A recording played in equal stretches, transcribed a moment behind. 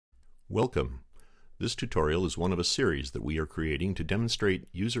Welcome. This tutorial is one of a series that we are creating to demonstrate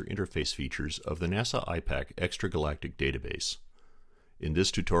user interface features of the NASA IPAC Extragalactic Database. In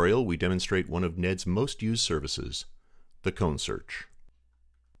this tutorial, we demonstrate one of NED's most used services, the cone search.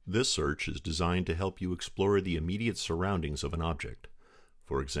 This search is designed to help you explore the immediate surroundings of an object.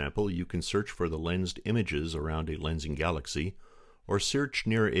 For example, you can search for the lensed images around a lensing galaxy, or search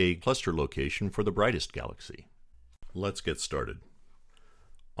near a cluster location for the brightest galaxy. Let's get started.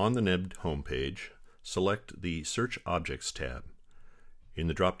 On the NED homepage, select the Search Objects tab. In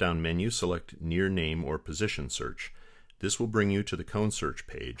the drop-down menu, select Near Name or Position Search. This will bring you to the cone search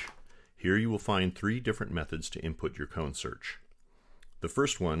page. Here you will find three different methods to input your cone search. The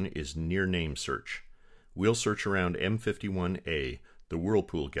first one is Near Name Search. We'll search around M51A, the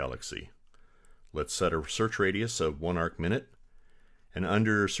Whirlpool galaxy. Let's set a search radius of 1 arc minute. And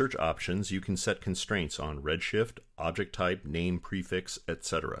under Search Options, you can set constraints on redshift, object type, name, prefix,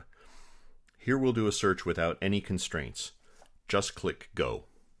 etc. Here we'll do a search without any constraints. Just click Go.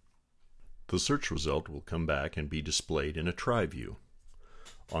 The search result will come back and be displayed in a try view.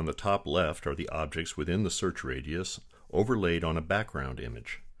 On the top left are the objects within the search radius overlaid on a background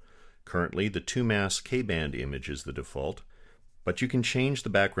image. Currently, the 2-mass K-band image is the default, but you can change the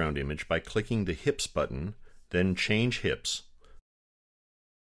background image by clicking the Hips button, then Change Hips.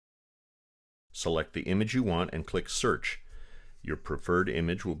 Select the image you want and click Search. Your preferred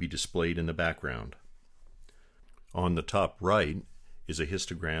image will be displayed in the background. On the top right is a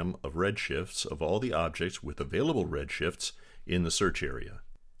histogram of redshifts of all the objects with available redshifts in the search area.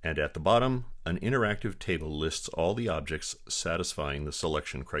 And at the bottom, an interactive table lists all the objects satisfying the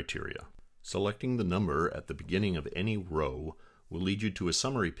selection criteria. Selecting the number at the beginning of any row will lead you to a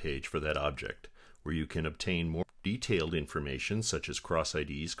summary page for that object, where you can obtain more detailed information such as cross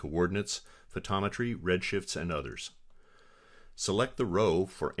IDs, coordinates, photometry, redshifts, and others. Select the row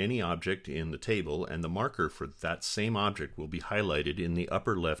for any object in the table, and the marker for that same object will be highlighted in the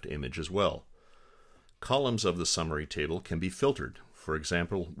upper left image as well. Columns of the summary table can be filtered. For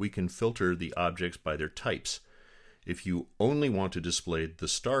example, we can filter the objects by their types. If you only want to display the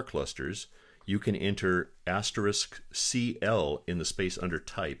star clusters, you can enter *CL in the space under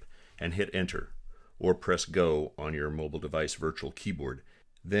Type and hit Enter, or press Go on your mobile device virtual keyboard.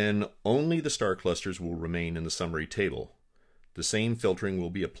 Then only the star clusters will remain in the summary table. The same filtering will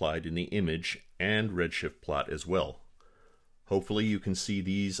be applied in the image and redshift plot as well. Hopefully you can see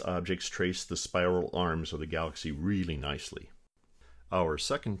these objects trace the spiral arms of the galaxy really nicely. Our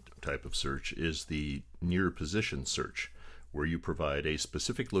second type of search is the NIR Position search, where you provide a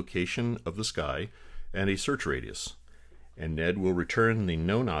specific location of the sky and a search radius, and NED will return the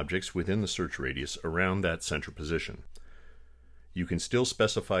known objects within the search radius around that center position. You can still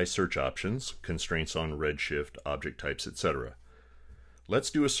specify search options, constraints on redshift, object types, etc. Let's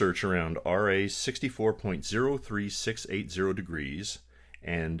do a search around RA 64.03680 degrees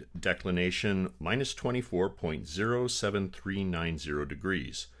and declination -24.07390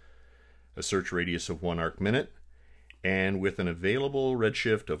 degrees, a search radius of 1 arc minute, and with an available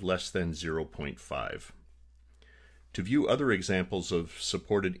redshift of less than 0.5. To view other examples of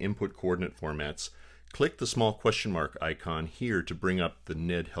supported input coordinate formats, click the small question mark icon here to bring up the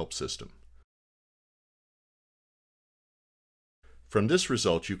NED help system. From this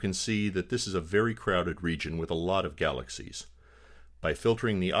result, you can see that this is a very crowded region with a lot of galaxies. By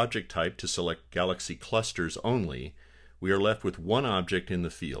filtering the object type to select galaxy clusters only, we are left with one object in the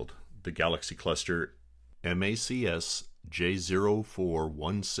field, the galaxy cluster MACS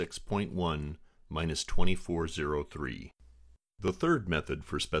J0416.1-2403. The third method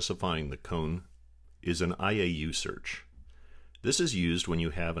for specifying the cone is an IAU search. This is used when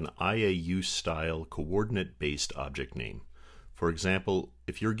you have an IAU-style coordinate-based object name. For example,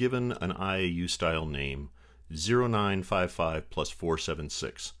 if you're given an IAU-style name 0955 plus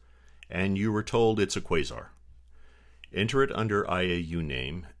 476, and you were told it's a quasar, enter it under IAU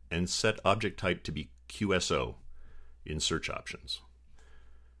name and set object type to be QSO in search options.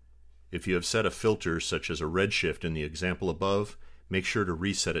 If you have set a filter such as a redshift in the example above, make sure to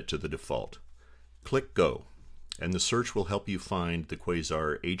reset it to the default. Click Go, and the search will help you find the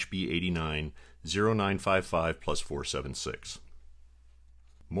quasar HB89 0955 plus 476.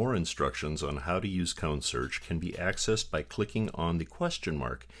 More instructions on how to use cone search can be accessed by clicking on the question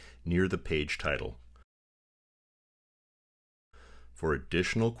mark near the page title. For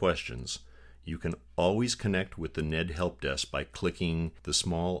additional questions, you can always connect with the NED Help Desk by clicking the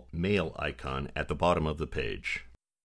small mail icon at the bottom of the page.